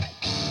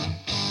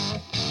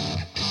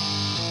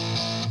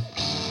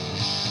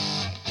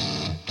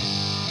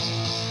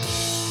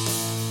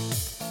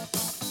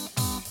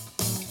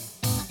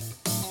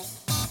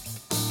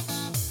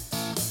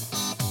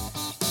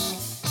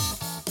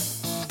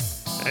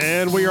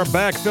And we are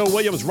back. Phil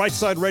Williams, Right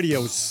Side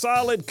Radio.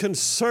 Solid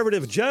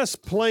conservative,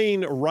 just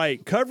plain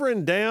right.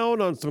 Covering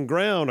down on some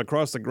ground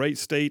across the great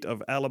state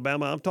of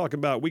Alabama. I'm talking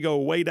about we go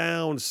way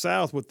down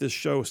south with this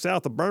show,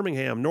 south of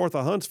Birmingham, north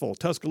of Huntsville,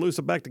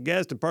 Tuscaloosa, back to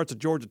Gadsden, parts of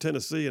Georgia,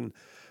 Tennessee, and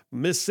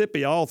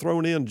Mississippi, all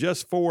thrown in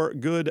just for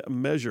good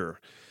measure.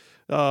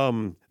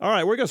 All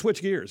right, we're going to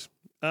switch gears.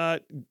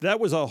 That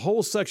was a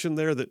whole section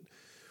there that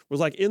was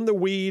like in the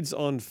weeds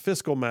on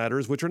fiscal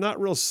matters, which are not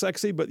real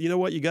sexy, but you know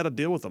what? You got to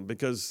deal with them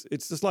because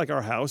it's just like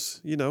our house,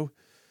 you know,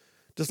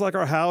 just like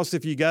our house.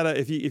 If you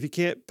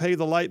can't pay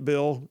the light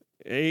bill,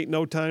 ain't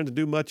no time to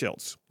do much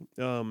else.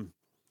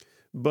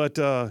 But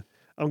I'm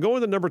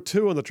going to number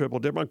 2 on the triple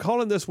dip. I'm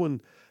calling this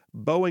one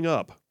bowing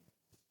up.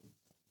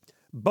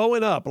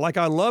 Bowing up. Like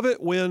I love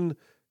it when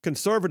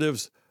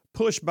conservatives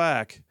push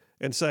back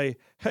and say,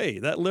 hey,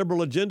 that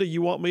liberal agenda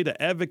you want me to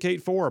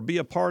advocate for or be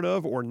a part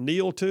of or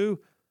kneel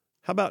to,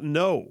 how about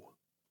no?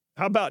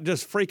 How about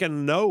just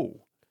freaking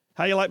no?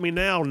 How you like me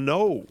now?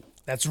 No.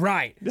 That's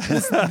right.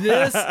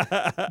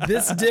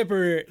 This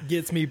dipper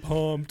gets me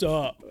pumped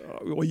up.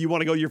 Well, you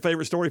want to go your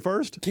favorite story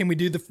first? Can we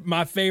do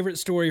my favorite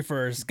story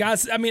first?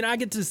 Guys, I mean, I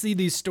get to see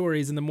these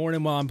stories in the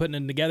morning while I'm putting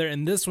them together,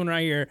 and this one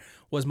right here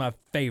was my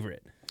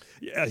favorite.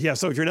 Yeah.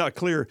 So if you're not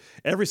clear,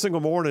 every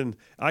single morning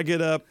I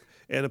get up,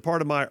 and a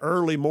part of my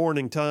early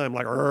morning time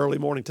is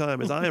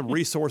I am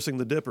resourcing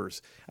the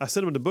dippers. I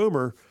send them to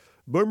Boomer.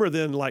 Boomer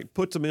then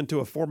puts them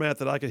into a format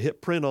that I could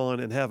hit print on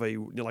and have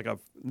in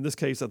this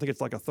case, I think it's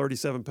like a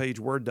 37-page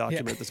Word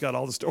document that's got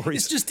all the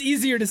stories. It's just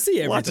easier to see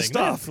everything. Lots of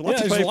stuff.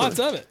 Lots of there's paper lots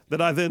of it.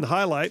 That I then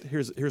highlight.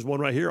 Here's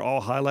one right here,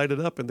 all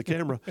highlighted up in the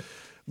camera.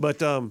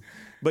 But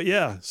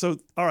yeah, so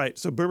all right.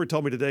 So Boomer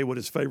told me today what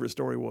his favorite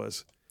story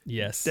was.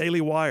 Yes.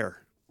 Daily Wire,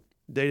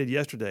 dated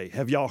yesterday.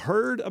 Have y'all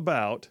heard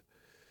about,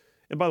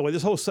 and by the way,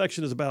 this whole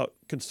section is about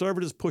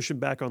conservatives pushing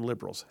back on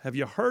liberals. Have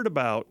you heard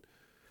about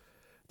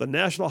the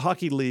National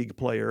Hockey League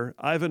player,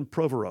 Ivan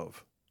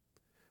Provorov?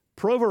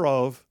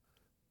 Provorov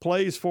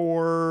plays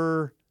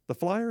for the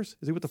Flyers.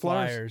 Is he with the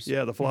Flyers?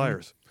 Yeah, the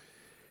Flyers.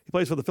 Mm-hmm. He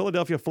plays for the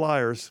Philadelphia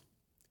Flyers.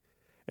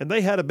 And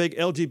they had a big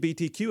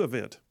LGBTQ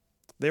event.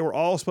 They were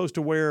all supposed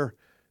to wear,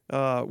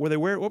 what were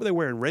they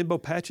wearing? Rainbow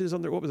patches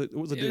on their, what was it?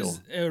 What was the deal?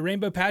 It was,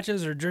 rainbow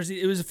patches or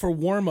jersey. It was for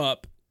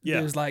warm-up.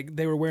 Yeah. It was like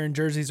they were wearing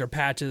jerseys or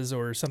patches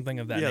or something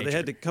of that nature. Yeah, they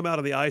had to come out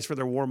on the ice for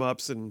their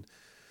warm-ups and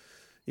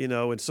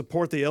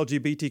support the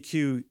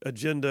LGBTQ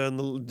agenda and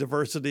the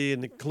diversity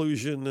and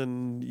inclusion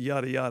and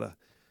yada, yada.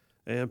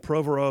 And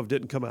Provorov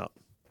didn't come out.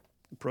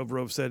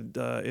 Provorov said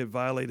it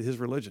violated his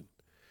religion,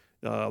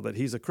 that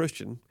he's a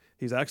Christian.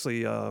 He's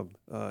actually,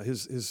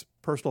 his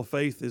personal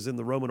faith is in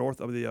the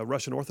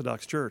Russian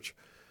Orthodox Church.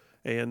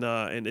 And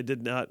it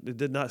did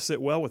not sit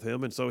well with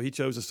him, and so he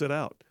chose to sit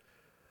out.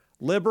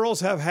 Liberals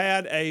have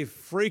had a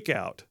freak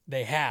out.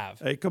 They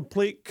have. A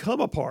complete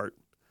come apart.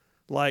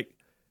 Like,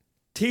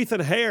 teeth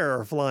and hair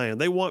are flying.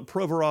 They want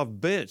Provorov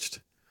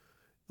benched.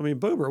 I mean,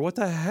 Boomer, what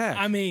the heck?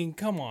 I mean,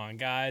 come on,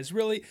 guys.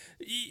 Really?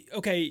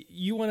 Okay,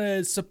 you want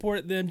to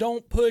support them.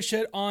 Don't push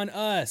it on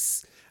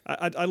us.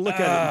 I look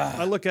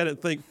at it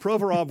and think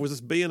Provorov was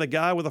just being a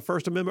guy with a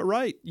First Amendment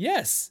right.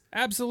 Yes,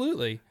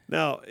 absolutely.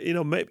 Now,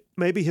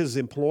 maybe his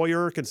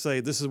employer can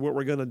say this is what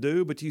we're going to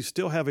do, but you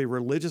still have a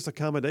religious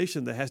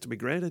accommodation that has to be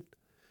granted.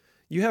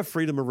 You have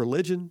freedom of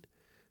religion.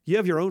 You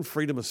have your own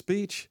freedom of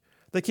speech.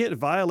 They can't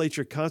violate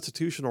your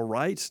constitutional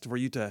rights for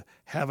you to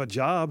have a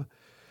job.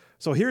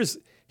 So here's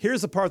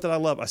the part that I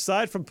love.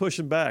 Aside from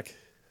pushing back,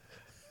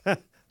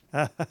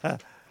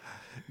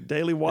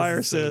 Daily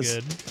Wire says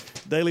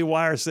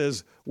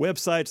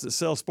websites that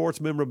sell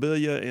sports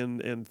memorabilia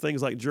and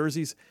things like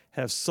jerseys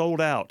have sold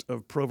out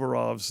of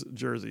Provorov's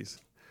jerseys.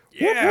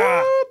 Yeah.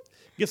 Whoop, whoop.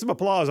 Get some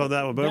applause on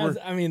that one, Boomer.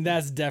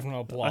 That's definite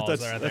applause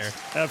right there.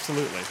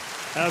 Absolutely.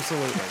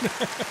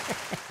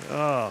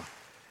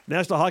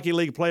 National Hockey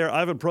League player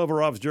Ivan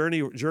Provorov's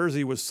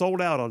jersey was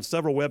sold out on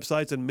several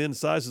websites in men's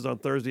sizes on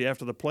Thursday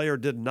after the player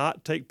did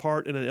not take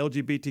part in an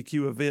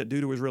LGBTQ event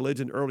due to his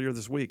religion earlier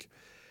this week.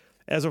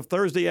 As of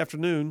Thursday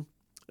afternoon,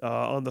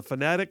 on the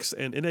Fanatics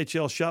and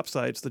NHL shop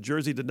sites, the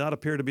jersey did not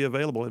appear to be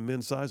available in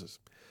men's sizes.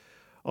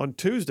 On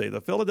Tuesday,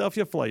 the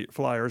Philadelphia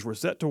Flyers were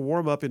set to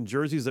warm up in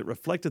jerseys that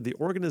reflected the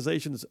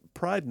organization's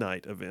Pride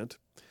Night event.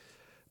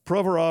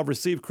 Provorov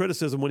received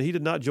criticism when he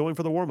did not join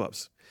for the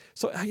warm-ups.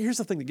 So here's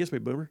the thing that gets me,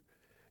 Boomer.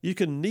 You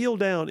can kneel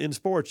down in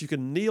sports. You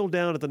can kneel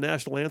down at the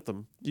national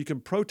anthem. You can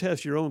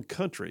protest your own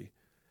country,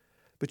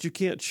 but you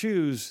can't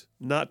choose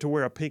not to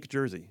wear a pink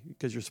jersey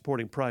because you're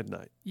supporting Pride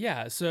Night.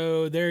 Yeah,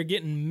 so they're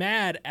getting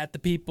mad at the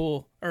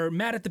people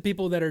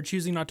that are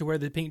choosing not to wear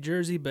the pink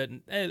jersey, but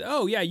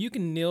you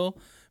can kneel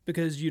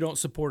because you don't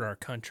support our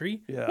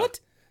country. Yeah. What?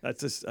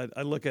 That's just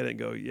I look at it and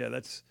go, yeah,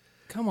 that's.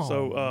 Come on,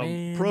 so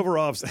man.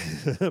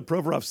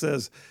 Provorov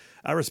says,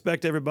 I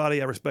respect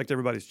everybody. I respect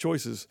everybody's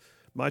choices.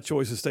 My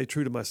choice is stay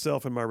true to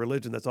myself and my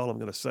religion. That's all I'm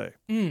going to say.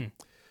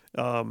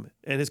 And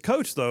his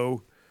coach,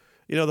 though,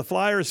 The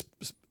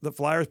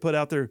Flyers put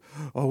out there,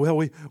 oh,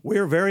 well,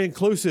 we're very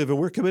inclusive and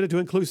we're committed to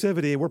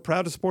inclusivity and we're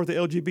proud to support the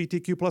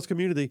LGBTQ plus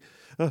community.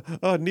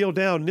 Kneel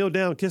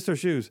down, kiss their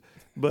shoes.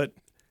 But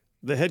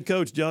the head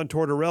coach, John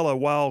Tortorella,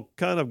 while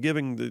kind of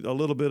giving a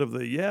little bit of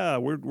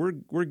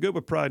we're good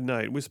with Pride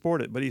Night and we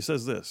support it, but he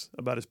says this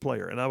about his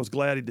player, and I was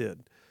glad he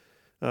did.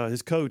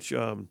 His coach,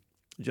 John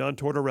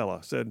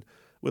Tortorella, said,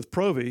 with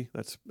Provy,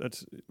 that's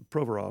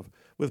Provorov,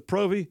 with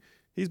Provy,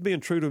 he's being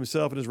true to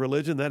himself and his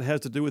religion. That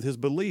has to do with his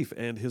belief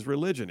and his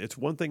religion. It's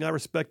one thing I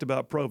respect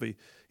about Provy.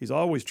 He's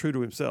always true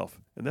to himself,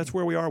 and that's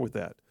where we are with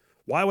that.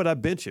 Why would I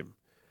bench him?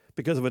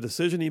 Because of a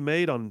decision he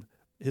made on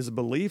his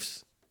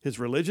beliefs, his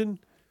religion?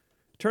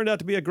 Turned out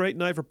to be a great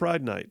night for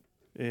Pride Night.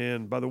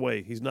 And by the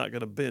way, he's not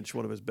going to bench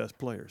one of his best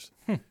players.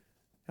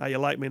 How you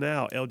like me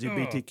now,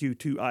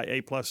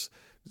 LGBTQ2IA plus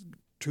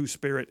true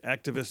spirit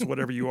activist,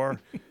 whatever you are.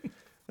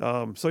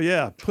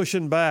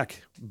 Pushing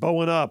back,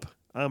 bowing up.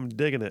 I'm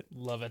digging it.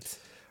 Love it.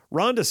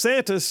 Ron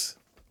DeSantis,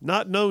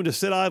 not known to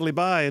sit idly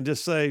by and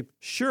just say,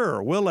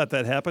 sure, we'll let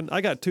that happen. I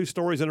got 2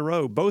 stories in a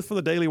row, both from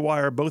the Daily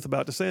Wire, both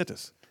about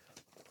DeSantis.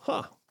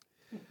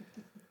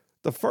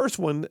 The first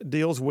one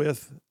deals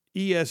with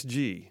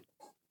ESG.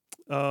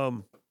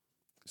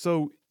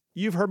 So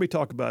you've heard me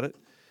talk about it.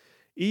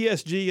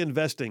 ESG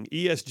investing,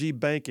 ESG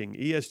banking,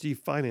 ESG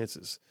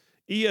finances,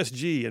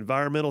 ESG,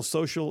 environmental,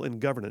 social, and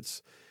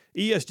governance.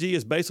 ESG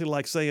is basically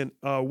like saying,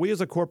 we as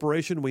a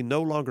corporation, we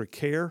no longer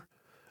care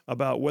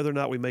about whether or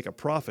not we make a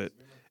profit.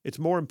 It's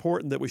more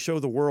important that we show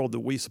the world that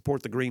we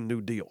support the Green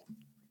New Deal.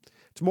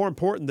 It's more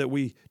important that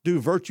we do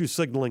virtue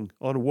signaling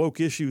on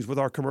woke issues with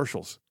our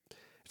commercials.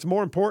 It's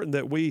more important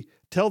that we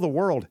tell the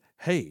world,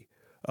 hey,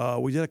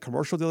 we did a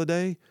commercial the other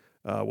day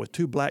with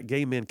 2 black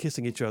gay men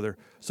kissing each other,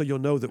 so you'll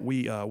know that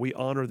we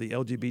honor the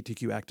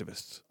LGBTQ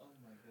activists.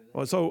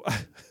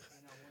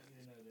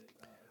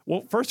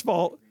 Well, first of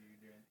all,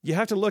 you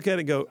have to look at it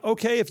and go,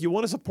 okay, if you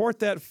want to support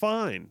that,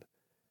 fine.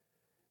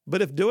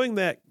 But if doing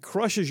that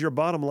crushes your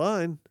bottom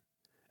line,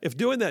 if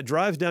doing that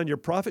drives down your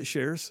profit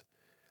shares,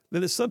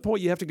 then at some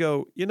point you have to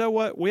go, you know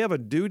what? We have a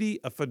duty,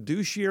 a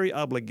fiduciary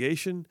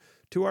obligation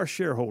to our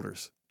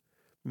shareholders.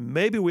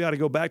 Maybe we ought to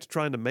go back to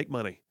trying to make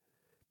money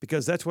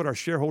because that's what our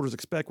shareholders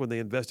expect when they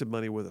invested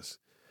money with us.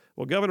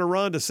 Well, Governor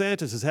Ron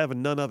DeSantis is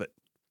having none of it.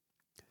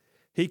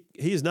 He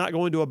is not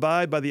going to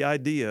abide by the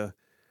idea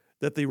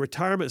that the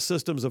retirement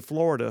systems of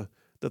Florida,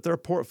 that their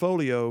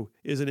portfolio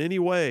is in any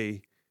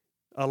way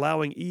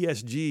allowing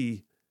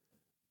ESG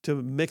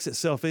to mix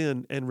itself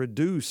in and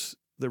reduce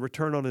the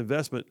return on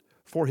investment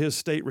for his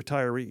state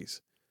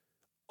retirees.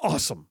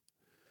 Awesome.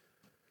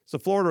 So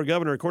Florida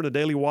Governor, according to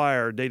Daily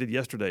Wire, dated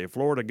yesterday,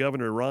 Florida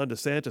Governor Ron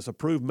DeSantis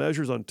approved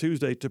measures on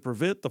Tuesday to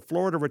prevent the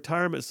Florida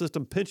Retirement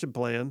System pension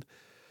plan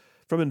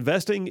from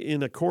investing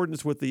in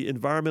accordance with the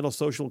environmental,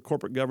 social, and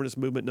corporate governance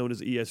movement known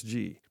as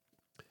ESG.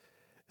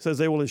 It says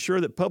they will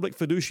ensure that public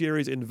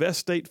fiduciaries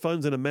invest state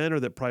funds in a manner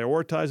that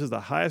prioritizes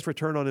the highest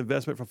return on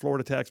investment for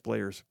Florida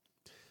taxpayers.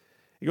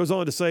 He goes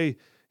on to say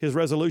his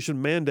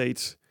resolution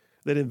mandates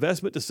that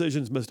investment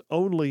decisions must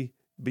only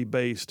be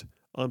based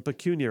on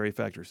pecuniary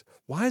factors.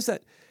 Why is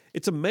that?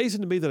 It's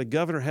amazing to me that a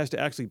governor has to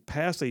actually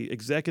pass an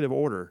executive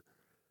order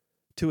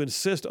to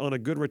insist on a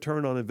good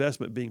return on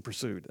investment being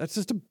pursued. It's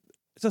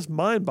just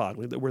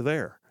mind-boggling that we're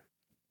there.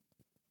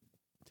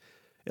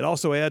 It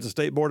also adds the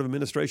State Board of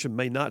Administration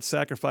may not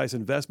sacrifice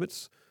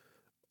investments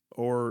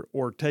or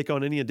take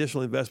on any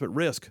additional investment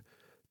risk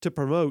to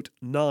promote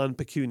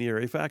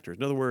non-pecuniary factors.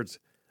 In other words,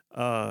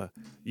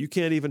 you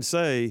can't even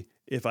say,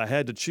 if I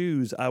had to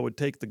choose, I would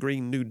take the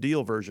Green New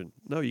Deal version.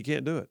 No, you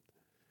can't do it.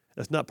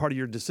 That's not part of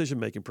your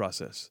decision-making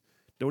process.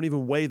 Don't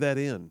even weigh that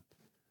in.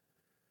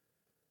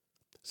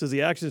 It says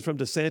the actions from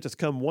DeSantis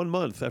come 1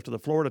 month after the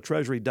Florida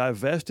Treasury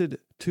divested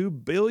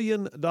 $2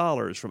 billion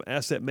from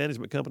asset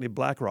management company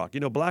BlackRock.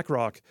 You know,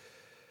 BlackRock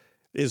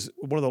is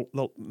one of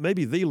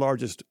maybe the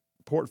largest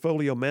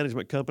portfolio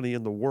management company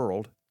in the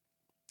world,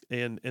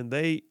 and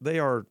they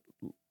are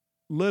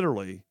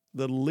literally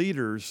the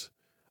leaders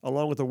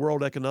along with the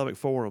World Economic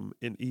Forum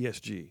in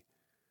ESG.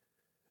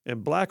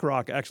 And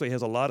BlackRock actually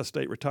has a lot of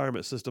state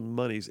retirement system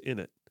monies in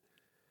it.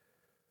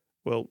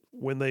 Well,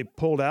 when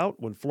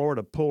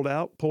Florida pulled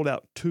out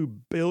 $2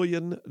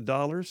 billion,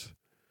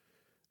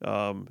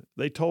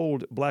 they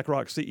told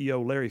BlackRock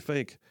CEO Larry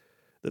Fink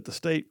that the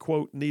state,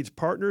 quote, needs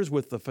partners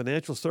with the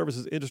financial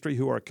services industry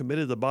who are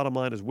committed to the bottom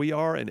line as we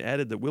are, and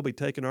added that we'll be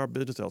taking our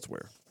business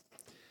elsewhere.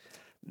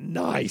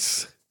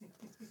 Nice.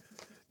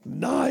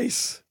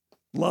 Nice.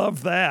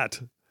 Love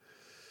that.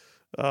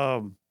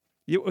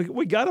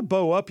 We got to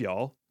bow up,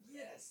 y'all.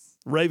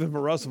 Raven from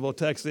Russellville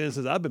texts in and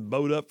says, I've been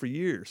bowed up for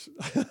years.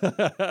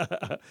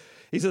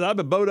 He says, I've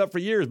been bowed up for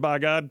years, by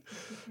God.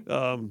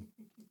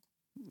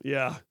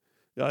 G.I.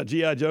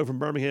 Joe from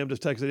Birmingham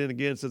just texted in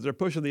again and says, they're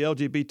pushing the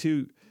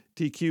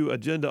LGBTQ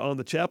agenda on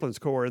the chaplains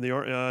corps in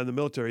the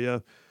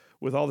military,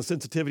 with all the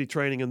sensitivity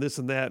training and this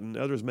and that, and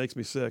others makes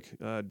me sick.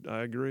 I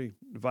agree.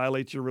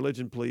 Violate your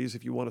religion, please,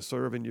 if you want to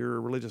serve in your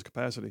religious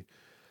capacity.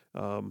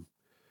 The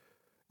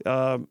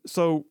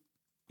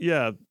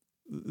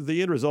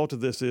end result of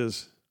this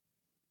is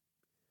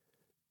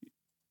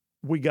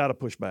we got to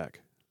push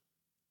back.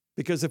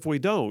 Because if we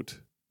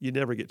don't, you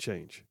never get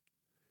change.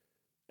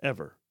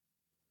 Ever.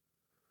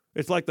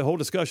 It's like the whole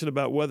discussion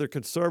about whether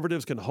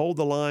conservatives can hold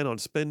the line on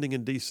spending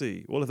in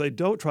D.C. Well, if they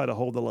don't try to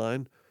hold the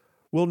line,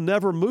 we'll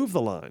never move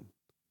the line.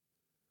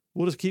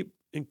 We'll just keep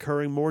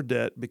incurring more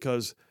debt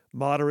because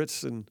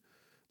moderates and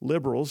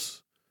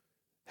liberals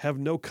have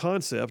no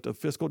concept of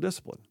fiscal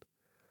discipline.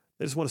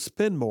 They just want to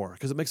spend more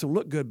because it makes them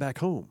look good back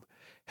home.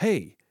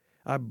 Hey,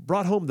 I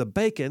brought home the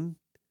bacon.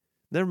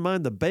 Never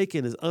mind, the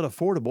bacon is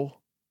unaffordable.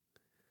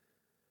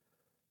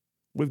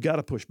 We've got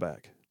to push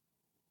back.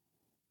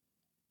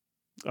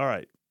 All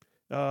right.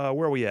 Where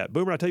are we at?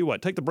 Boomer, I tell you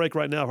what, take the break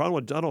right now. I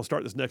don't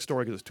start this next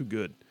story because it's too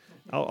good.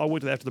 I'll wait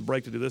till after the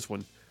break to do this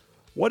one.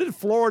 What did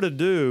Florida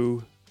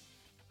do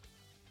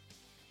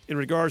in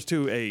regards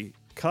to a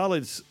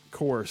college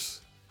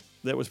course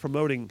that was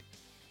promoting,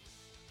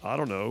 I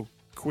don't know,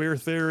 queer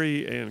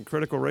theory and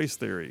critical race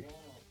theory?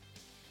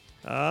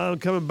 I'm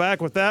coming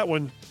back with that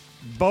one.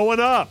 Bowing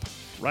up.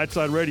 Right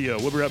Side Radio.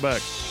 We'll be right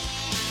back.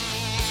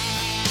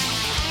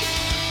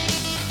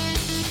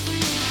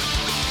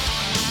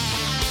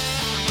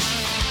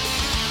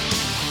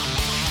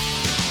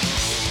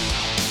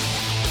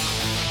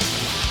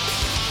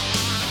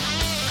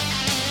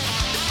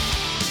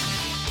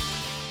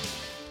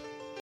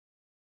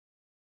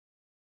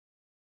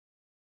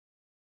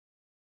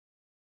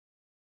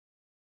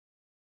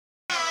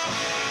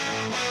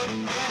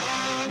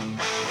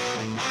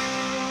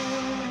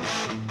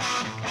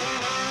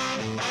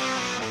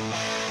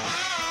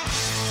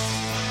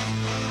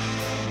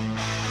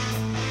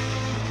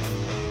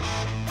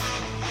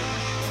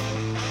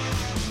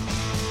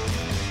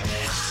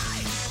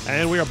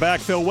 And we are back.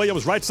 Phil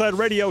Williams, Right Side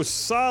Radio,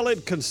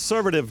 solid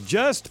conservative,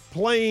 just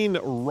plain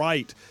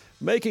right,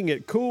 making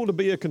it cool to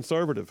be a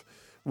conservative.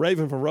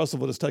 Raven from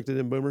Russellville just texted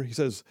in, Boomer. He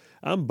says,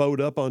 I'm bowed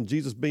up on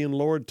Jesus being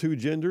Lord, two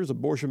genders,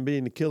 abortion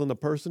being killing a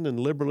person, and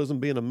liberalism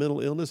being a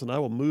mental illness, and I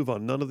will move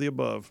on none of the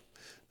above.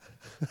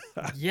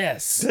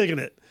 Yes. Digging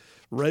it.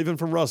 Raven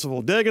from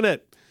Russellville, digging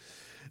it.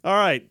 All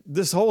right,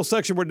 this whole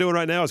section we're doing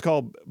right now is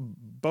called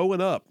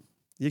bowing up.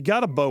 You got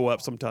to bow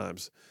up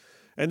sometimes.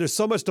 And there's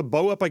so much to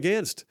bow up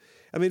against.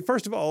 I mean,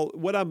 first of all,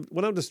 what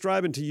I'm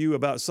describing to you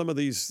about some of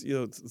these,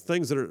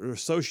 things that are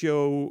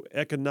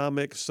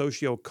socio-economic,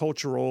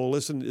 socio-cultural.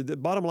 Listen, the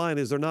bottom line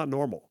is they're not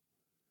normal.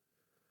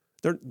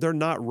 They're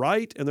not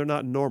right and they're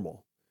not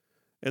normal.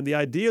 And the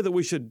idea that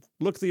we should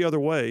look the other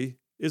way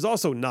is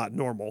also not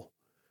normal.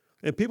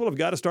 And people have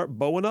got to start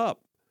bowing up.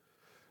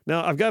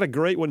 Now, I've got a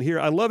great one here.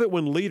 I love it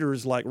when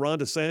leaders like Ron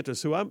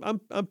DeSantis, who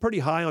I'm pretty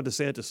high on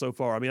DeSantis so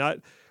far. I mean,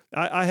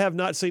 I have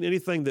not seen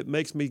anything that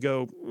makes me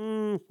go,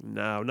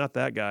 no, not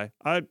that guy.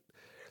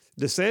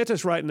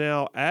 DeSantis right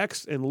now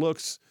acts and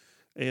looks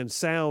and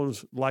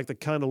sounds like the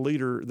kind of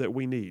leader that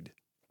we need.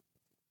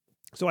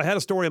 So I had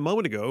a story a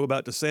moment ago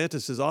about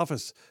DeSantis'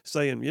 office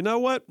saying, you know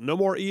what? No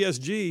more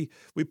ESG.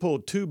 We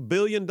pulled $2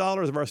 billion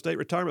of our state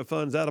retirement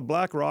funds out of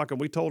BlackRock, and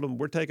we told them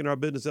we're taking our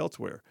business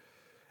elsewhere.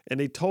 And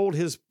he told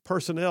his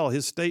personnel,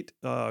 his state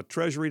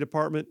Treasury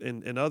Department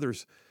and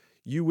others,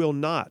 you will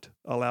not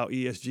allow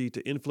ESG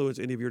to influence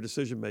any of your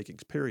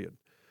decision-makings, period.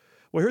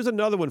 Well, here's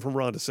another one from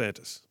Ron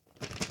DeSantis.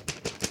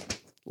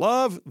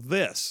 Love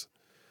this.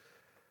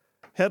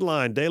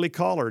 Headline, Daily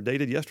Caller,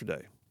 dated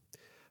yesterday.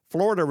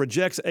 Florida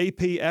rejects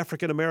AP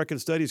African American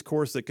Studies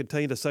course that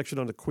contained a section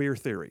on the queer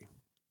theory.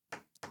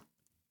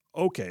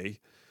 Okay.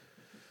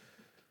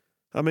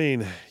 I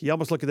mean, you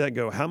almost look at that and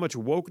go, how much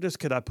wokeness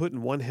could I put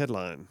in one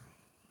headline?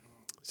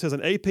 It says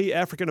an AP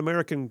African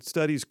American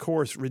Studies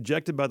course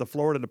rejected by the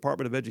Florida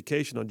Department of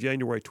Education on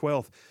January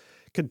 12th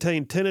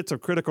contained tenets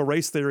of critical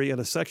race theory and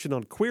a section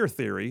on queer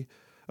theory,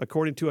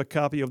 according to a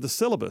copy of the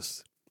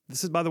syllabus.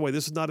 This is, by the way,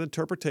 this is not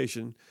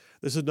interpretation.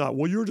 This is not,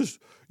 well, you're just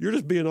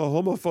being a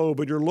homophobe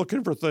and you're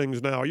looking for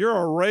things now. You're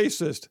a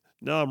racist.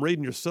 No, I'm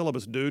reading your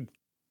syllabus, dude.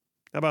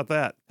 How about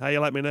that? How you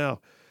like me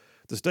now?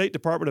 The State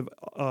Department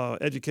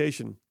of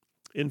Education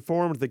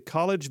informed the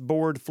College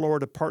Board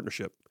Florida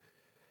Partnership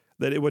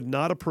that it would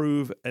not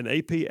approve an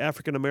AP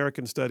African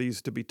American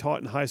Studies to be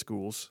taught in high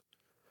schools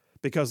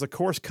because the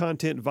course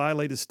content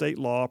violated state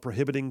law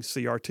prohibiting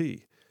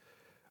CRT,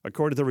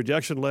 according to the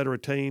rejection letter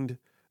obtained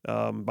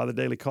by the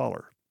Daily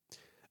Caller.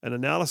 An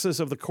analysis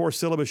of the course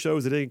syllabus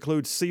shows that it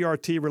includes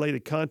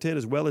CRT-related content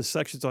as well as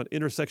sections on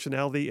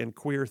intersectionality and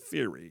queer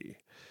theory.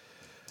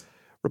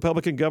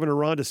 Republican Governor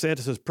Ron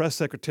DeSantis' press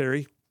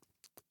secretary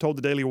told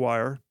the Daily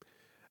Wire,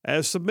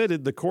 as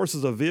submitted, the course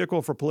is a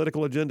vehicle for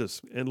political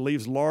agendas and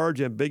leaves large,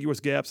 ambiguous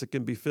gaps that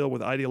can be filled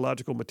with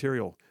ideological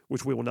material,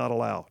 which we will not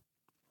allow.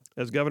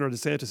 As Governor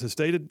DeSantis has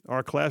stated,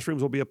 our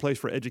classrooms will be a place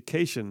for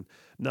education,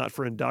 not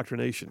for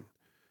indoctrination.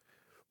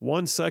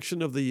 One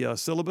section of the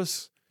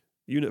syllabus,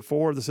 Unit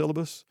 4 of the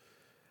syllabus,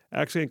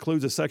 actually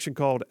includes a section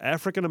called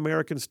African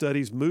American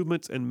Studies,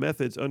 Movements and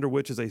Methods, under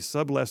which is a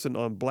sublesson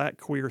on Black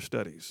queer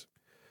studies.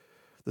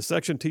 The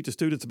section teaches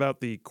students about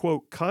the,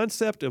 quote,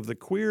 concept of the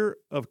queer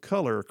of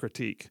color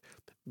critique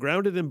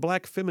grounded in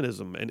black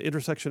feminism and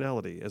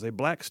intersectionality as a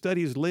black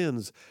studies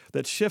lens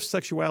that shifts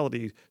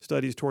sexuality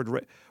studies toward...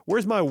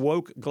 Where's my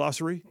woke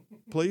glossary,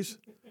 please?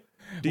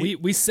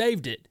 We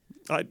saved it.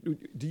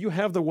 Do you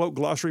have the woke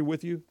glossary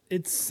with you?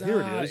 It's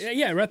Here it is.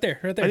 Yeah, right there.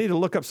 I need to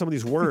look up some of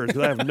these words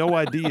because I have no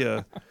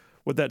idea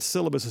what that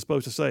syllabus is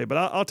supposed to say. But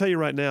I'll tell you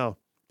right now,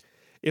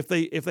 if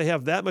they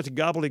have that much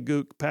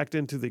gobbledygook packed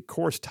into the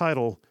course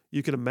title,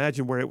 you can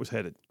imagine where it was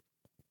headed.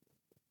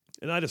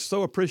 And I just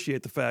so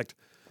appreciate the fact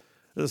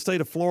that the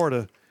state of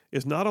Florida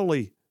is not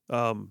only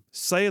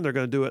saying they're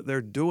going to do it,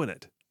 they're doing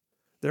it.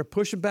 They're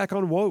pushing back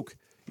on woke.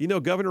 You know,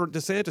 Governor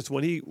DeSantis,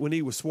 when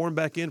he was sworn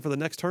back in for the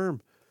next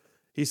term,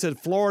 he said,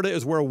 Florida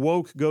is where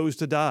woke goes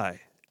to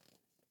die.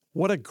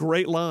 What a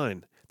great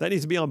line. That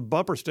needs to be on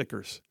bumper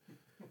stickers.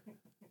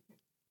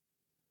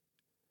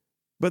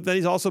 But then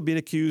he's also being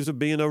accused of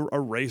being a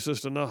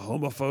racist and a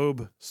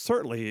homophobe.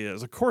 Certainly he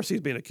is. Of course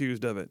he's being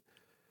accused of it.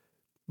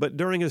 But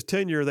during his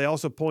tenure, they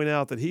also point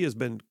out that he has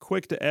been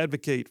quick to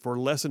advocate for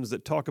lessons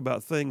that talk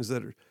about things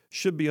that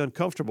should be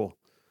uncomfortable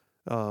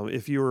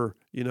if you're,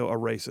 a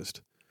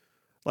racist.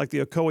 Like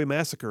the Ocoee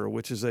Massacre,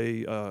 which is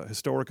a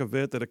historic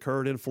event that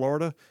occurred in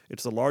Florida.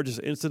 It's the largest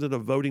incident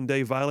of voting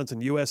day violence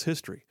in U.S.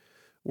 history,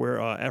 where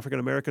African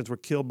Americans were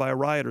killed by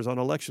rioters on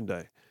Election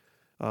Day.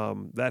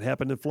 That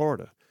happened in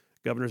Florida.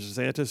 Governor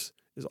DeSantis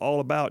is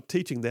all about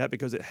teaching that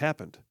because it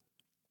happened.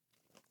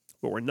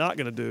 What we're not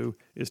going to do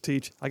is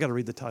teach. I got to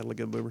read the title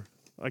again, Boomer.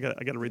 I got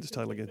to read this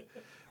title again.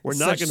 We're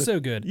not going to. So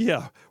good.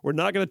 Yeah, we're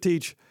not going to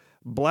teach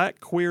Black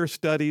queer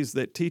studies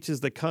that teaches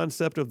the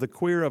concept of the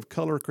queer of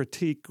color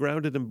critique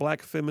grounded in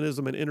black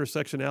feminism and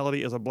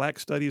intersectionality as a black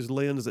studies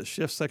lens that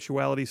shifts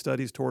sexuality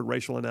studies toward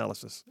racial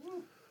analysis.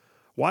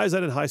 Why is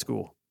that in high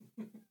school?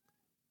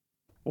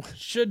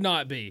 Should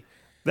not be.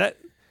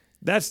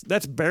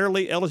 That's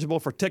barely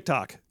eligible for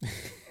TikTok,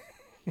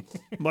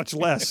 much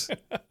less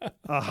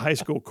a high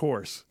school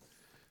course.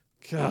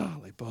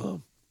 Golly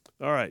bum.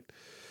 All right.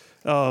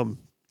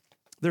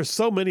 There's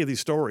so many of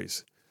these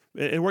stories.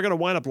 And we're going to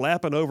wind up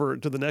lapping over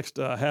to the next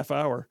half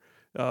hour.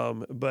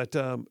 But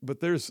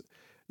there's,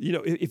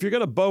 if you're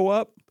going to bow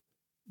up,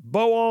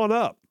 bow on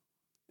up.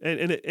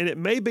 And it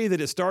may be that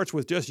it starts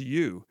with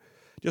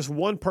just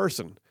one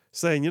person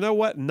saying, you know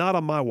what, not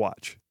on my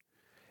watch.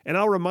 And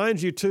I'll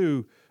remind you,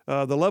 too,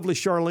 the lovely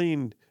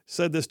Charlene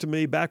said this to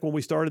me back when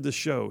we started this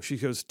show. She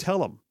goes, tell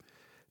them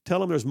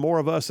there's more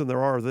of us than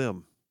there are of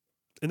them.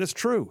 And it's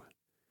true.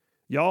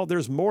 Y'all,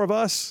 there's more of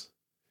us.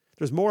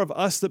 There's more of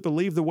us that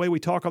believe the way we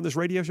talk on this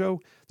radio show.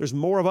 There's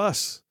more of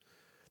us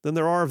than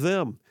there are of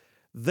them.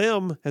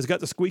 Them has got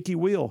the squeaky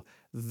wheel.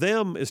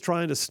 Them is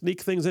trying to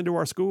sneak things into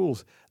our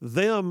schools.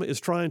 Them is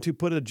trying to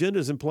put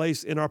agendas in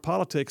place in our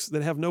politics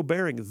that have no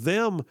bearing.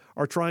 Them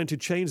are trying to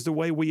change the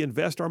way we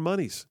invest our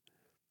monies.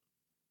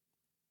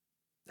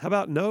 How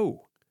about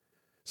no?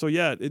 So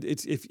yeah,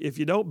 it's if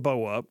you don't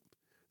bow up,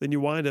 then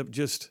you wind up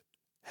just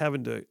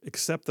having to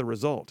accept the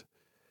result.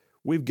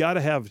 We've got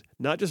to have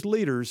not just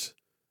leaders,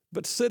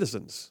 but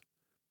citizens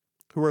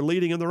who are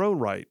leading in their own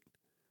right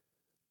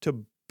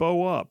to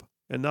bow up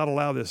and not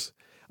allow this.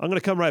 I'm going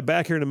to come right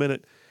back here in a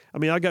minute. I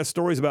mean, I got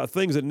stories about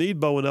things that need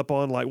bowing up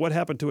on, like what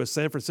happened to a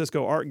San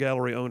Francisco art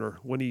gallery owner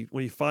when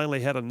he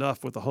finally had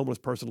enough with a homeless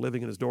person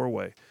living in his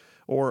doorway.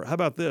 Or how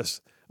about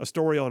this, a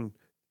story on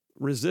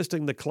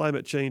resisting the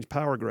climate change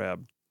power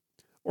grab.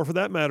 Or for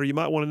that matter, you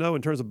might want to know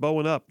in terms of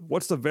bowing up,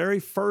 what's the very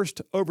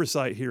first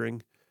oversight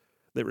hearing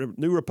that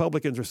new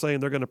Republicans are saying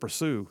they're going to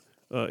pursue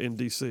in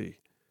D.C.?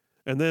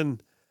 And then,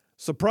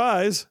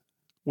 surprise,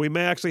 we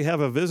may actually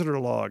have a visitor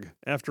log,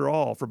 after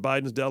all, for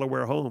Biden's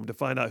Delaware home to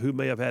find out who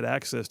may have had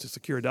access to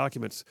secure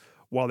documents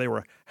while they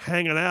were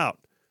hanging out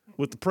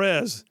with the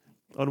prez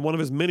on one of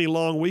his many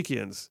long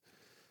weekends.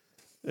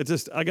 It's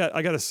just, I got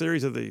a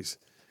series of these.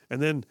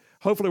 And then,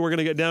 hopefully, we're going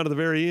to get down to the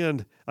very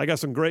end. I got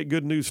some great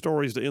good news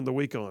stories to end the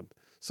week on.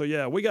 So,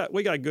 yeah, we got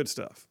good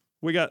stuff.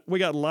 We got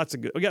lots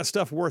of good. We got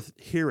stuff worth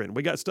hearing.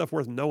 We got stuff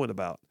worth knowing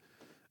about.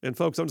 And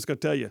folks, I'm just going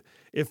to tell you,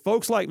 if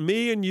folks like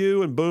me and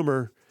you and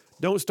Boomer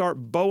don't start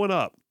bowing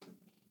up,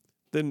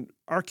 then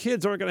our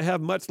kids aren't going to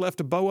have much left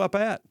to bow up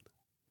at.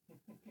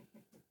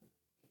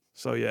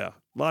 So yeah,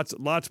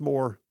 lots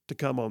more to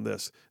come on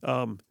this.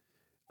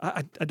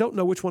 I don't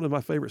know which one is my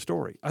favorite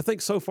story. I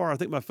think so far,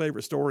 my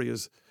favorite story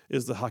is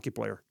the hockey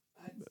player.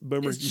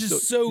 Boomer, it's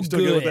just so still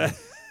good. With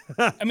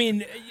that? I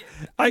mean,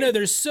 I know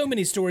there's so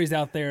many stories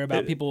out there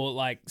about people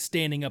like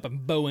standing up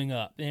and bowing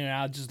up, and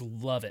I just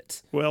love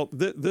it. Well,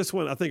 this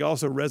one I think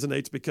also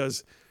resonates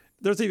because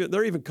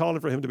they're even calling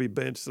for him to be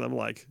benched, and I'm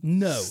like,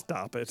 no,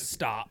 stop it,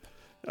 stop.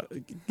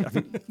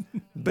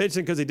 Benching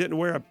because he didn't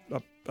wear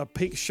a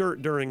pink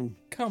shirt during.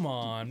 Come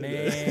on,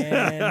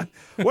 man.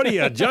 What are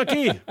you, a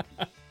junkie?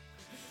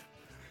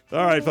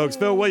 All right, folks.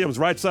 Phil Williams,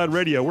 Right Side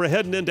Radio. We're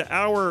heading into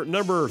hour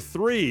number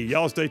 3.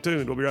 Y'all stay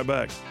tuned. We'll be right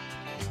back.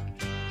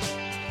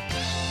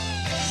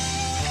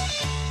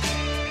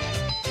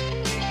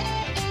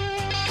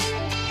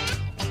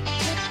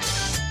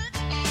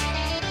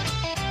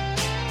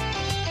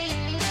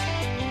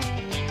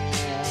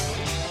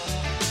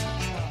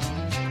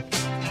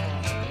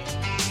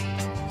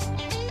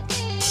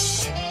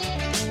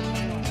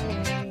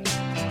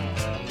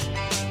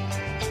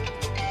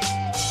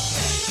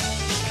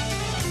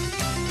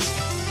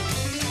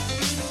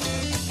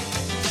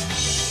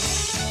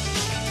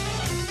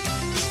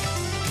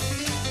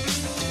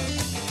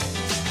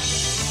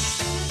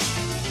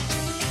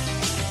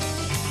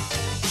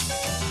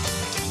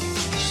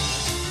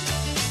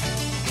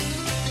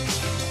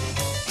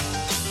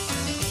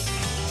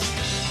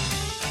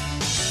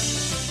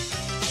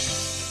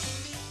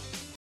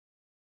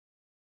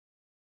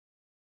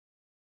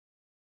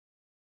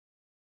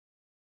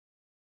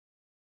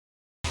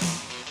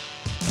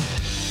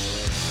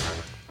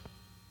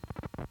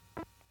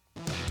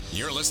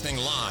 You're listening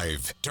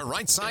live to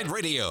Right Side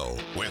Radio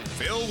with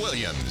Phil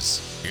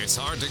Williams. It's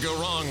hard to go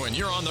wrong when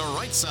you're on the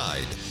right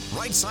side.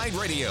 Right Side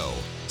Radio.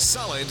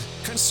 Solid,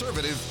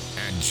 conservative,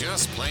 and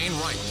just plain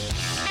right.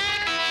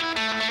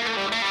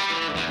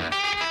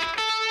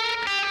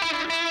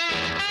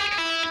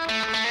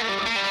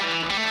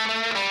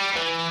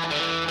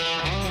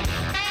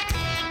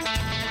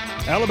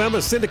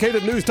 Alabama's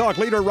syndicated news talk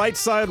leader, Right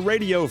Side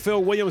Radio.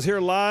 Phil Williams here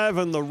live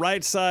in the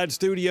Right Side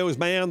studios.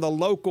 Man, the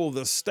local,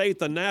 the state,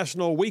 the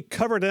national, we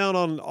cover down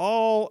on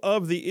all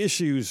of the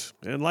issues.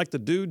 And like the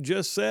dude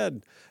just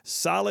said,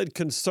 solid,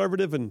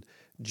 conservative, and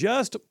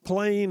just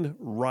plain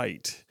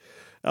right.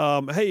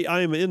 Hey,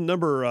 I am in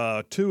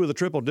number 2 of the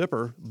Triple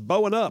Dipper,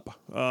 Bowing Up.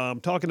 I'm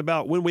talking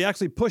about when we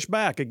actually push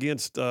back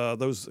against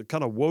those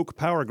kind of woke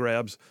power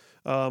grabs.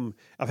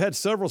 I've had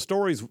several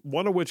stories,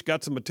 one of which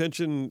got some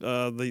attention,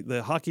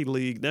 the Hockey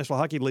League, National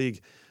Hockey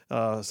League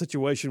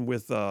situation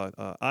with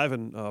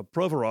Ivan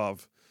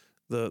Provorov,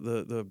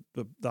 the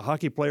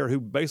hockey player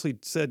who basically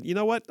said, you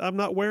know what, I'm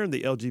not wearing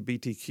the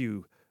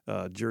LGBTQ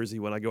jersey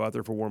when I go out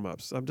there for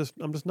warm-ups. I'm just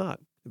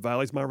not. It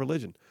violates my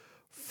religion.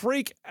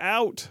 Freak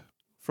out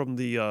from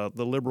the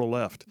liberal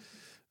left.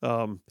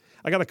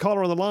 I got a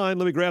caller on the line.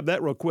 Let me grab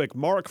that real quick.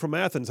 Mark from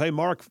Athens. Hey,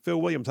 Mark, Phil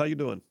Williams, how you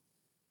doing?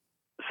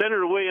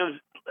 Senator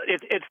Williams,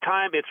 it's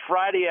time. It's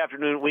Friday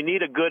afternoon. We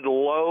need a good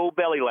low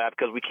belly laugh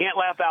because we can't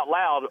laugh out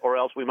loud or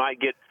else we might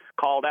get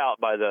called out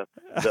by the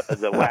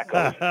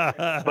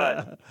wackos.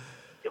 But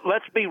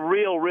let's be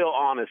real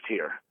honest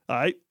here. All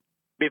right.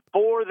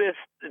 Before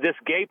this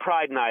gay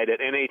pride night at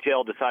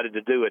NHL decided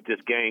to do it,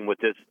 this game with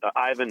this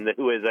Ivan,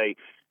 who is a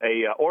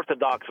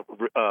Orthodox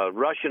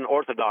Russian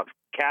Orthodox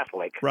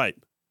Catholic, right?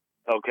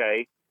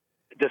 Okay,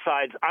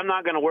 decides I'm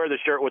not going to wear the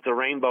shirt with the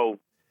rainbow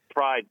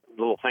pride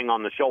little thing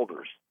on the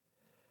shoulders.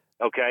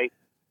 Okay,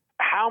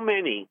 how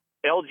many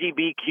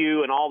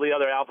LGBTQ and all the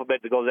other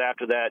alphabet that goes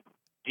after that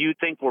do you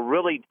think were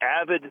really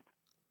avid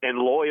and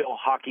loyal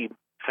hockey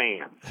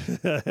fans?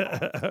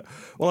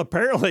 Well,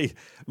 apparently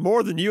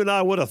more than you and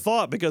I would have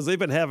thought, because they've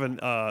been having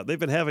like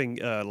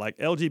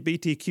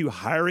LGBTQ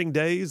hiring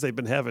days. They've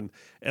been having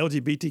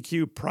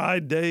LGBTQ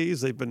pride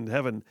days. They even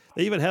have an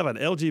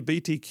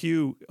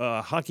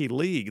LGBTQ hockey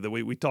league that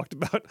we talked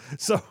about.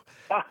 So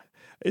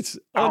it's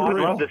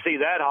unreal. I'd love to see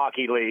that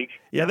hockey league.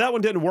 Yeah, that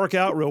one didn't work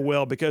out real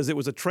well because it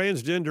was a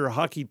transgender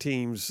hockey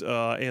teams,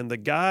 and the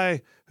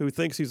guy who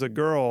thinks he's a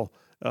girl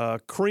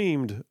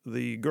creamed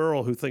the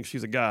girl who thinks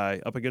she's a guy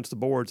up against the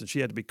boards, and she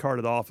had to be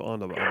carted off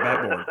on a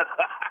backboard.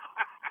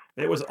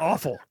 It was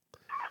awful.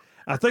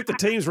 I think the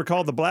teams were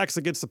called the Blacks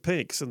against the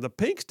Pinks, and the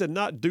Pinks did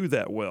not do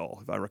that well,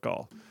 if I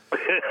recall.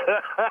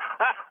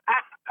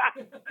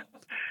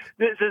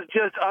 This is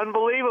just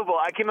unbelievable.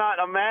 I cannot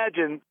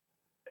imagine.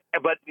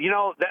 But, you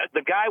know,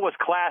 the guy was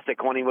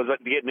classic when he was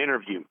getting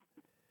interviewed.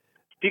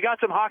 If you got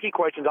some hockey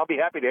questions, I'll be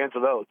happy to answer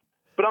those.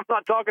 But I'm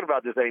not talking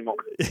about this anymore.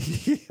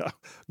 Yeah.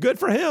 Good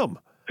for him.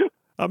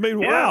 I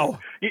mean, yeah. Wow.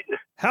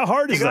 How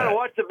hard is that? You got to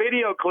watch the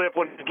video clip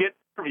when he gets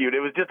interviewed.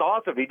 It was just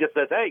awesome. He just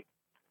says, hey,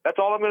 that's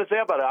all I'm going to say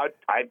about it.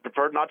 I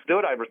prefer not to do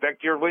it. I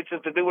respect your wishes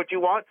to do what you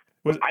want.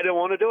 I don't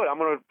want to do it. I'm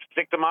going to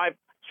stick to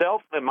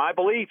myself and my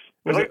beliefs.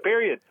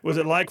 Period. Was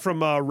it like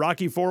from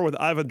Rocky IV with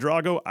Ivan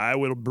Drago? I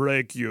will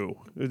break you.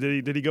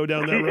 Did he go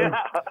down that road?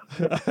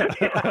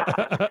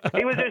 Yeah.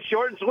 He was just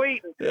short and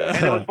sweet.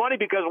 And it was funny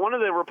because one of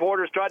the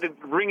reporters tried to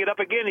bring it up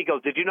again. He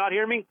goes, did you not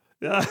hear me?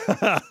 You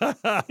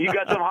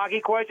got some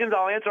hockey questions?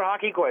 I'll answer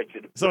hockey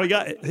questions. So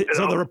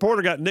the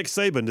reporter got Nick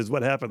Saban is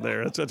what happened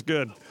there. That's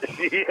good.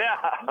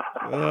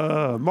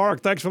 Yeah.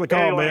 Mark, thanks for the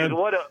call, man.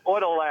 What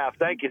a laugh.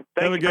 Thank you.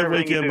 Have a good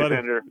weekend, buddy.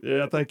 Senator.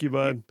 Yeah, thank you,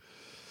 bud.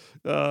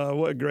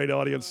 What a great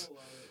audience.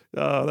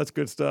 That's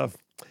good stuff.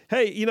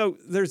 Hey, you know,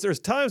 there's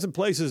times and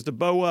places to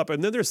bow up,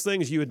 and then there's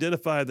things you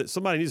identify that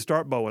somebody needs to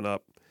start bowing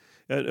up.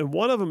 And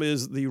one of them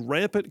is the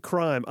rampant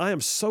crime. I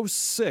am so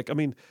sick. I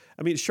mean,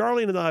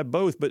 Charlene and I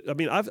both, but I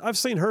mean, I've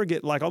seen her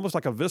get like almost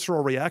like a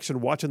visceral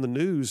reaction watching the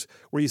news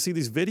where you see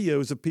these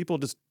videos of people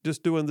just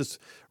doing this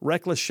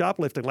reckless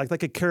shoplifting, like they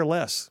could care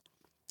less.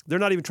 They're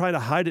not even trying to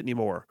hide it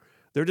anymore.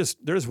 They're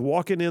just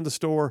walking in the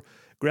store,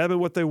 grabbing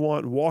what they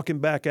want, and walking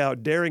back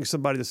out, daring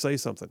somebody to say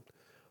something.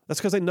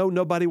 That's because they know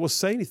nobody will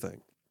say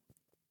anything.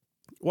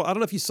 Well, I don't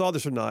know if you saw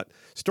this or not.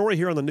 Story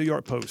here on the New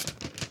York Post.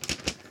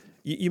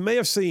 You may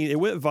have seen, it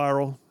went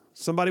viral.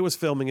 Somebody was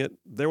filming it.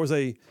 There was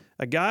a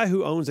guy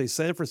who owns a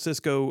San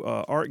Francisco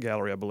art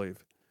gallery, I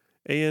believe.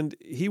 And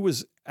he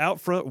was out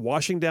front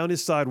washing down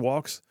his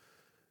sidewalks.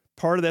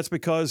 Part of that's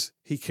because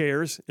he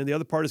cares, and the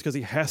other part is because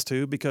he has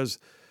to, because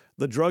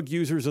the drug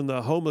users and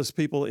the homeless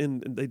people,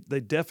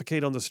 they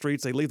defecate on the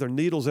streets. They leave their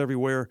needles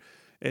everywhere.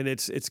 And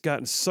it's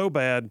gotten so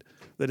bad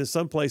that in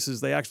some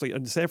places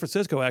in San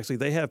Francisco,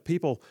 they have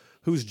people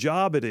whose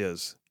job it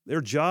is.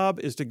 Their job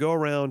is to go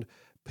around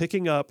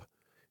picking up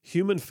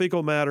human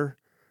fecal matter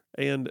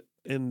and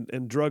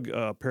drug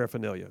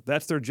paraphernalia.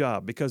 That's their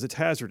job because it's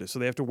hazardous. So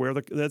they have to wear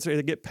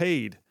they get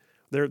paid.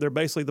 They're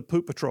basically the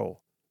poop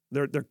patrol.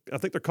 I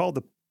think they're called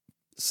the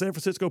San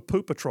Francisco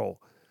Poop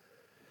Patrol.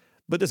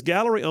 But this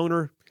gallery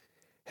owner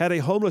had a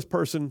homeless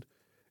person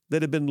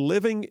that had been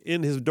living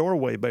in his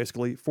doorway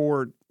basically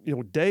for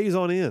days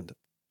on end.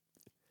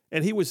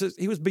 And he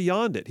was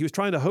beyond it. He was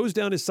trying to hose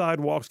down his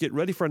sidewalks, get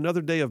ready for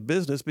another day of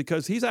business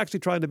because he's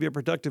actually trying to be a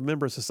productive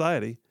member of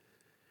society.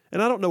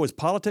 And I don't know his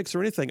politics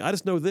or anything. I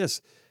just know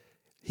this.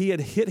 He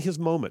had hit his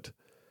moment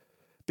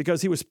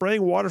because he was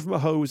spraying water from a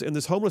hose and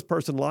this homeless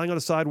person lying on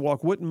a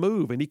sidewalk wouldn't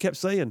move. And he kept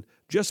saying,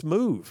 just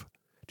move.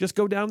 Just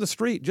go down the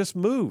street. Just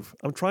move.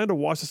 I'm trying to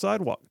wash the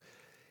sidewalk.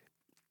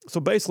 So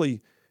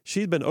basically,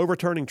 she'd been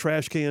overturning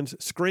trash cans,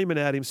 screaming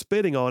at him,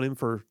 spitting on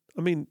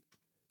him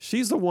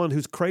she's the one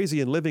who's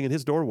crazy and living in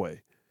his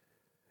doorway.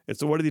 And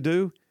so what did he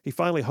do? He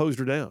finally hosed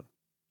her down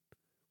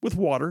with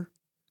water,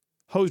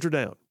 hosed her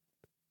down.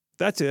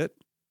 That's it.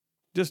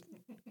 Just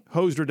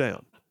hosed her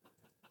down.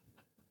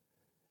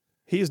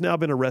 He has now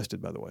been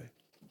arrested, by the way.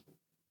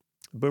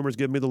 Boomer's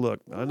giving me the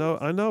look. I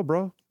know,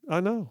 bro. I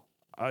know.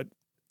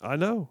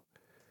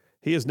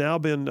 He has now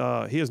been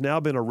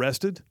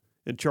arrested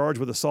and charged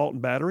with assault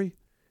and battery,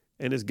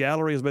 and his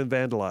gallery has been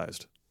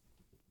vandalized.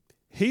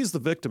 He's the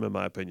victim, in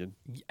my opinion.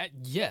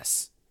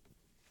 Yes.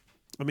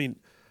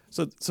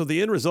 So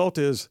the end result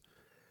is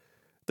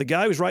the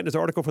guy who's writing this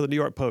article for the New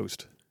York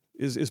Post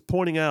is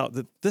pointing out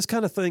that this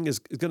kind of thing is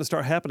going to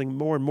start happening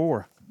more and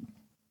more.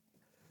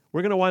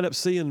 We're going to wind up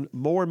seeing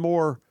more and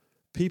more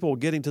people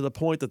getting to the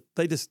point that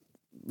they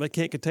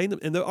can't contain them.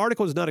 And the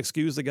article does not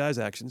excuse the guy's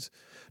actions.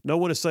 No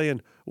one is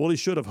saying, well, he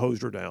should have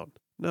hosed her down.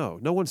 No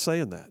one's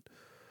saying that.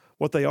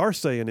 What they are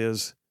saying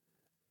is,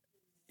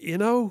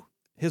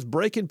 his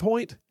breaking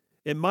point,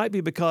 it might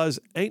be because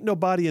ain't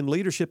nobody in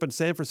leadership in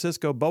San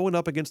Francisco bowing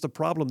up against the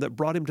problem that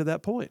brought him to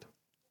that point.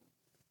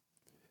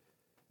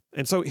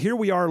 And so here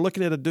we are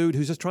looking at a dude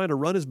who's just trying to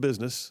run his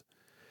business.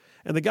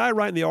 And the guy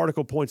writing the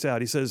article points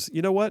out, he says,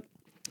 you know what?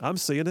 I'm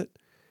seeing it.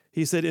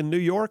 He said in New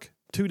York,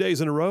 2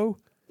 days in a row,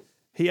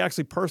 he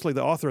actually personally,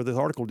 the author of this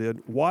article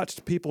did,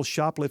 watched people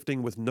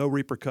shoplifting with no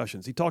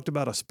repercussions. He talked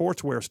about a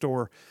sportswear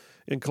store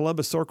in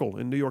Columbus Circle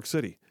in New York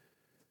City.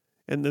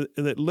 And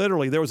that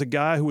literally there was a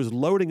guy who was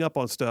loading up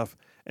on stuff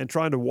and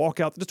trying to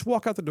walk out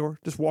the door,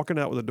 just walking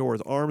out with the door,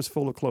 his arms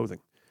full of clothing.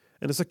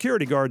 And the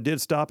security guard did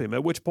stop him,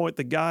 at which point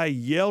the guy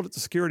yelled at the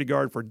security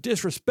guard for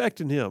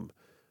disrespecting him,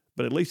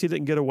 but at least he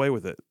didn't get away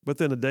with it. But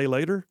then a day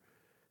later,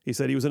 he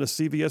said he was in a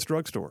CVS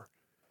drugstore.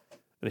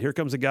 And here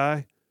comes a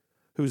guy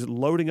who's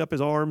loading up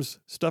his arms,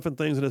 stuffing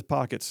things in his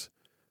pockets,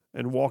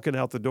 and walking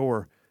out the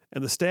door.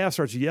 And the staff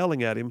starts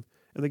yelling at him,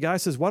 and the guy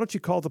says, why don't you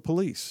call the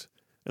police?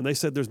 And they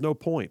said, there's no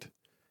point.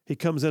 He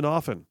comes in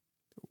often.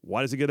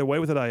 Why does he get away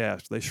with it, I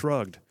asked. They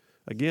shrugged.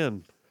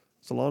 Again,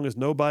 so long as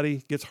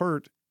nobody gets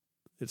hurt,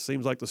 it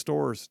seems like the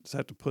stores just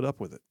have to put up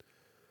with it.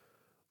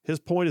 His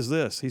point is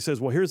this. He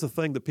says, well, here's the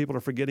thing that people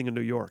are forgetting in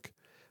New York.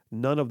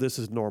 None of this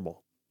is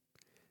normal.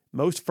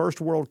 Most first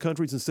world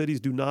countries and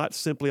cities do not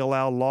simply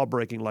allow law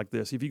breaking like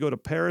this. If you go to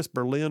Paris,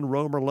 Berlin,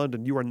 Rome, or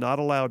London, you are not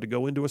allowed to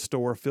go into a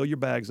store, fill your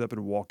bags up,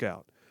 and walk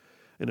out.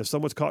 And if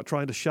someone's caught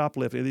trying to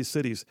shoplift in these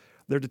cities,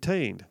 they're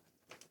detained.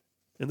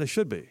 And they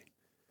should be.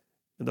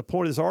 And the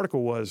point of this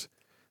article was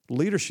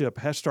leadership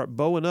has to start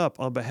bowing up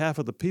on behalf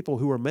of the people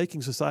who are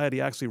making society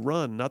actually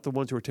run, not the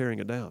ones who are tearing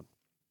it down.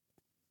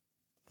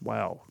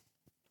 Wow.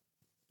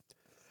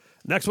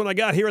 Next one I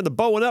got here in the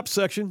bowing up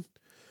section,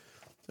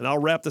 and I'll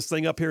wrap this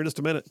thing up here in just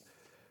a minute.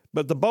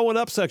 But the bowing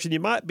up section, you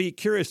might be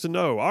curious to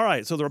know. All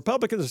right, so the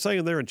Republicans are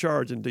saying they're in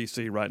charge in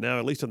D.C. right now,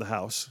 at least in the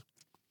House.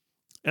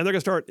 And they're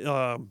going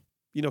to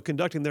start,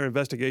 conducting their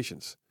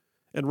investigations,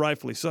 and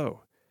rightfully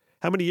so.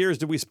 How many years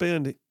did we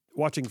spend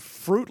watching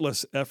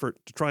fruitless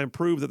effort to try and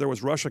prove that there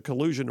was Russia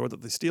collusion or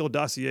that the Steele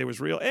dossier was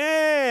real?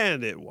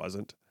 And it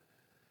wasn't.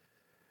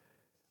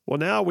 Well,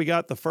 now we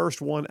got the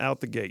first one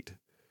out the gate.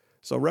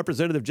 So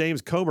Representative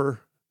James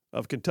Comer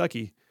of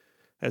Kentucky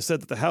has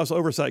said that the House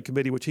Oversight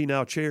Committee, which he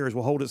now chairs,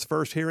 will hold its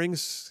first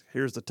hearings.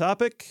 Here's the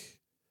topic: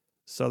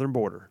 Southern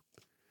Border.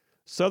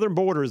 Southern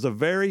Border is the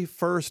very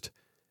first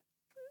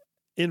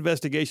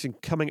investigation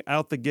coming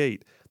out the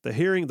gate.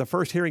 The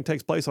first hearing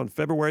takes place on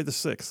February the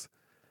 6th.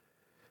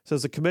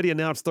 Says the committee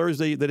announced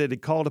Thursday that it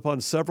had called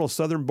upon several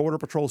Southern Border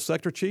Patrol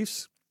sector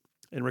chiefs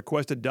and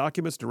requested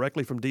documents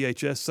directly from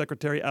DHS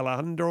Secretary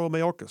Alejandro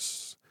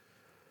Mayorkas.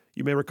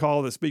 You may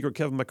recall that Speaker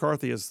Kevin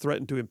McCarthy has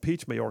threatened to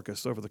impeach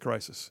Mayorkas over the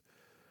crisis.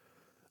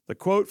 The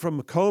quote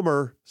from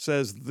Comer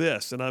says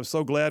this, and I'm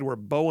so glad we're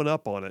bowing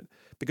up on it,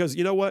 because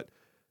you know what?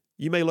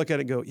 You may look at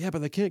it and go, yeah,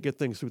 but they can't get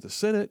things through the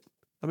Senate.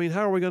 I mean,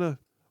 how are we going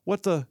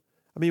to,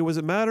 does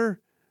it matter?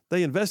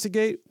 They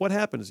investigate. What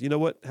happens? You know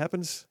what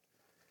happens?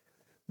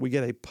 We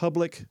get a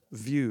public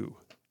view.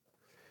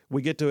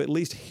 We get to at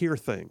least hear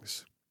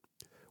things.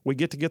 We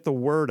get to get the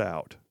word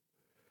out.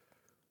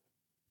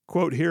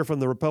 Quote here from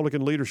the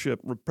Republican leadership: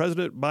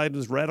 President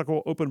Biden's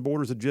radical open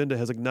borders agenda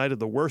has ignited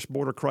the worst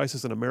border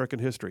crisis in American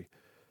history.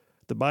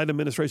 The Biden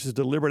administration's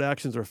deliberate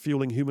actions are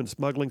fueling human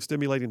smuggling,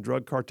 stimulating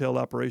drug cartel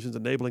operations,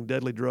 enabling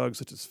deadly drugs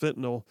such as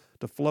fentanyl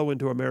to flow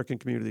into American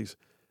communities,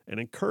 and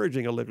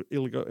encouraging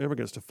illegal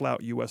immigrants to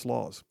flout U.S.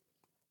 laws.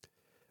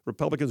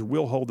 Republicans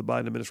will hold the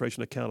Biden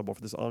administration accountable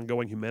for this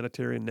ongoing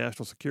humanitarian,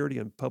 national security,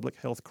 and public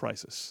health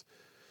crisis.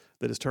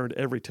 that has turned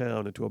every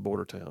town into a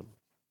border town.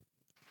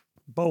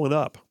 Bowing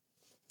up.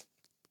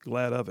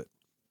 Glad of it.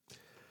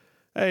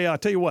 Hey, I'll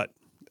tell you what.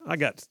 I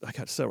got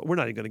several. We're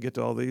not even going to get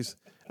to all these.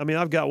 I mean,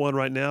 I've got one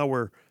right now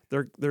where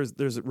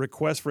there's a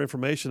request for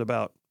information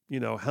about,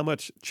 how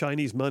much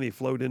Chinese money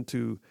flowed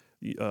into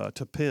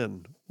to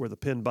Penn, where the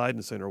Penn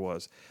Biden Center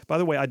was. By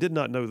the way, I did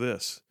not know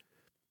this.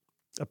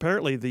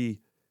 Apparently, the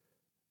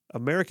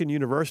American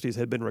universities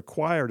had been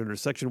required under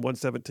Section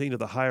 117 of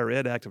the Higher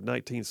Ed Act of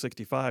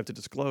 1965 to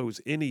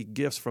disclose any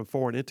gifts from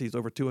foreign entities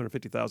over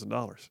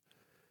 $250,000.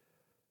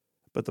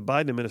 But the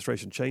Biden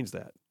administration changed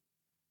that.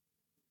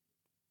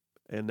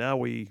 And now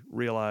we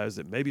realize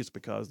that maybe it's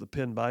because the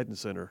Penn Biden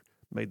Center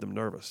made them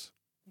nervous.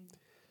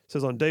 It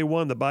says on day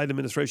one, the Biden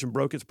administration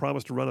broke its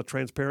promise to run a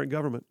transparent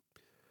government.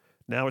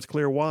 Now it's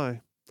clear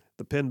why.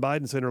 The Penn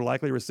Biden Center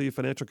likely received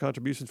financial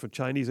contributions from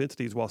Chinese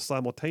entities while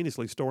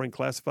simultaneously storing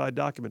classified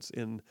documents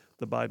in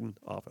the Biden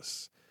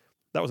office.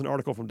 That was an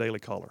article from Daily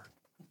Caller.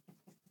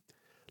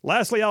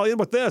 Lastly, I'll end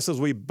with this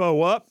as we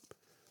bow up.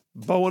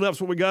 Bowing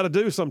up's what we got to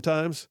do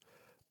sometimes.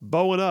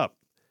 Bowing up.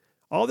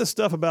 All this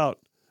stuff about,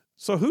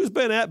 so who's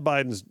been at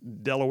Biden's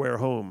Delaware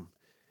home?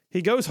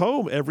 He goes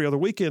home every other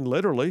weekend,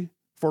 literally,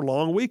 for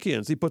long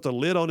weekends. He puts a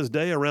lid on his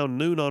day around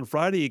noon on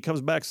Friday. He comes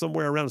back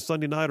somewhere around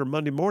Sunday night or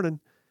Monday morning.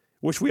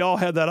 Wish we all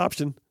had that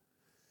option.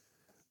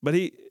 But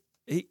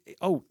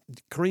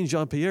Karine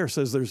Jean-Pierre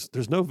says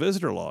there's no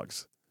visitor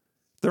logs.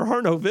 There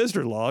are no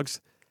visitor logs.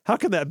 How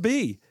can that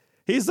be?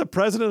 He's the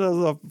president of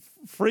the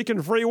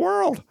freaking free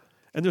world,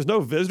 and there's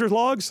no visitor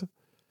logs?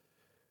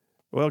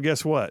 Well,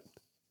 guess what?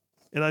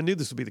 And I knew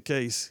this would be the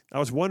case. I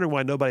was wondering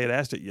why nobody had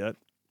asked it yet.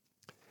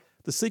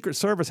 The Secret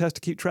Service has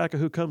to keep track of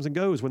who comes and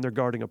goes when they're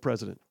guarding a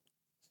president.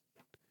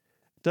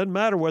 It doesn't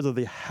matter whether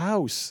the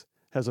House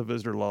has a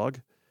visitor log,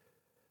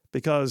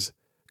 because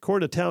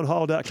according to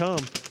townhall.com,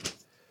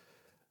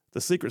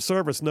 the Secret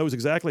Service knows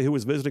exactly who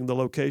is visiting the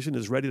location,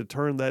 is ready to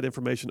turn that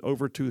information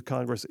over to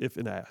Congress if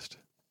asked.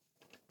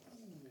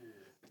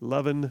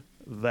 Loving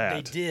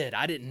that. They did.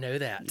 I didn't know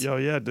that. Oh,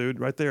 yeah, dude.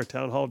 Right there,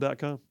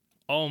 townhall.com.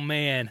 Oh,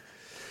 man.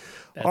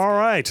 That's all good.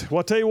 right. Well,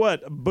 I'll tell you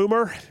what,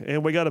 Boomer,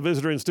 and we got a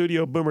visitor in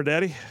studio, Boomer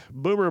Daddy.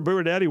 Boomer and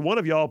Boomer Daddy, one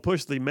of y'all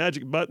push the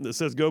magic button that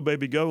says go,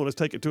 baby, go, and let's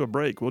take it to a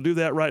break. We'll do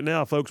that right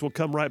now, folks. We'll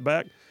come right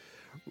back.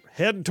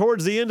 Heading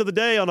towards the end of the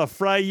day on a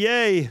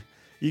Friday.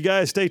 You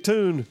guys stay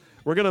tuned.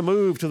 We're going to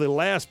move to the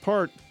last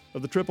part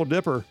of the Triple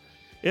Dipper.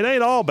 It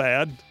ain't all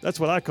bad. That's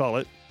what I call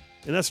it.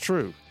 And that's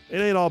true. It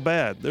ain't all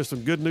bad. There's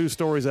some good news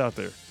stories out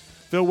there.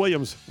 Phil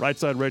Williams, Right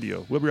Side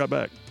Radio. We'll be right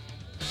back.